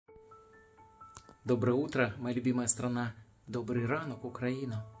Доброе утро, моя любимая страна. Добрый ранок,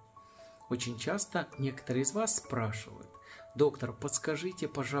 Украина. Очень часто некоторые из вас спрашивают: доктор, подскажите,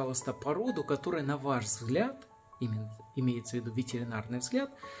 пожалуйста, породу, которая, на ваш взгляд, именно имеется в виду ветеринарный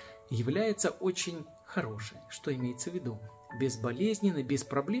взгляд, является очень хорошей. Что имеется в виду? Безболезненной, без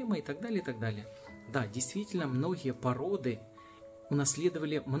проблемы и так далее, и так далее. Да, действительно, многие породы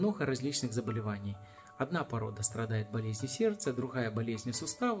унаследовали много различных заболеваний. Одна порода страдает болезнью сердца, другая болезнью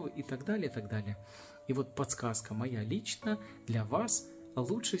суставов и так далее, и так далее. И вот подсказка моя лично для вас: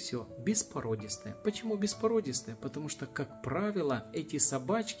 лучше всего беспородистая. Почему беспородистая? Потому что, как правило, эти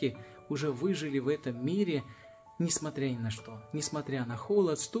собачки уже выжили в этом мире, несмотря ни на что. Несмотря на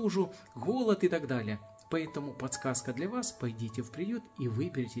холод, стужу, голод и так далее. Поэтому подсказка для вас: пойдите в приют и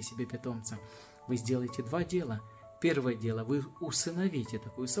выберите себе питомца. Вы сделаете два дела. Первое дело, вы усыновите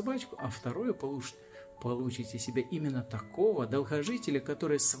такую собачку, а второе, получите себе именно такого долгожителя,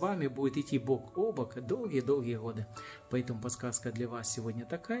 который с вами будет идти бок о бок долгие-долгие годы. Поэтому подсказка для вас сегодня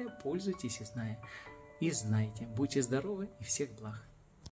такая: пользуйтесь и знайте. Будьте здоровы и всех благ.